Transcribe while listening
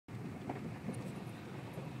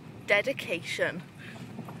dedication.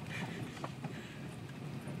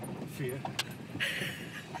 Fear.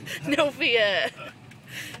 No fear.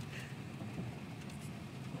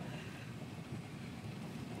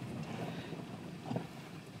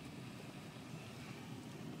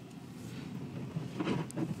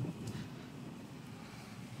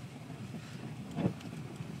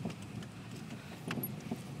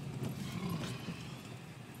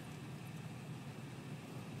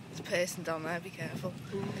 There's a person down there, be careful.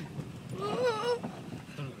 Don't look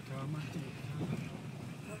at the car, man. Don't look at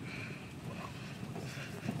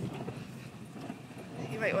the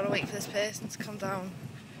car. You might want to wait for this person to come down.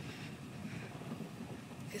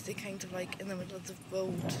 Because they're kind of like in the middle of the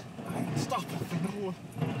road. Stop it! No.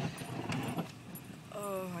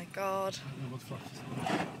 Oh my god.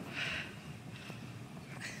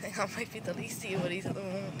 I think that might be the least of your worries at the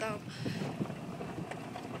moment, Dan.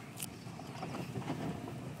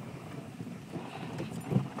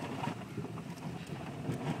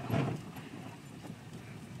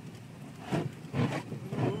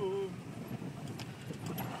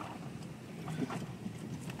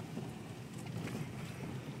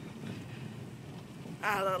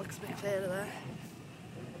 Ah, that looks a bit clearer there.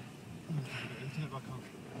 Turn it back on.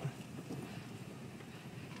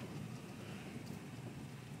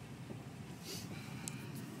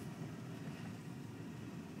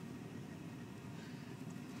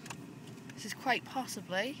 This is quite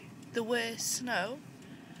possibly the worst snow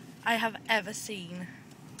I have ever seen.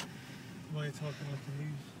 Why are you talking like a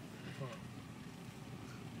news?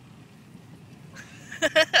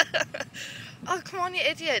 Oh, come on, you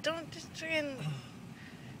idiot. Don't just try and...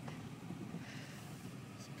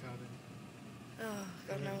 Oh,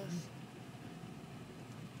 God knows.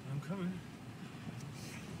 I'm coming.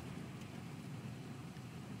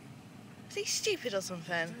 Is he stupid or something?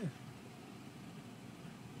 Yeah.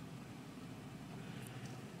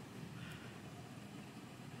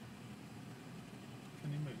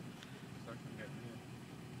 Can you move? So I can get near.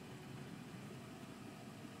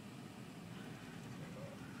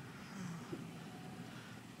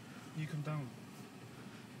 You come down.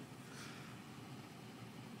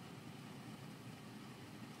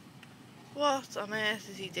 What on earth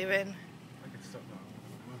is he doing? I can stop that.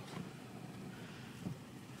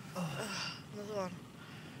 Another one.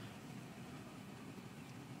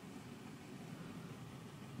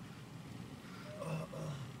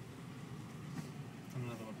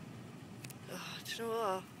 Another one. Oh, do you know what? I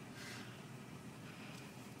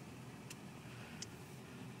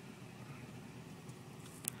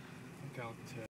think I'll turn.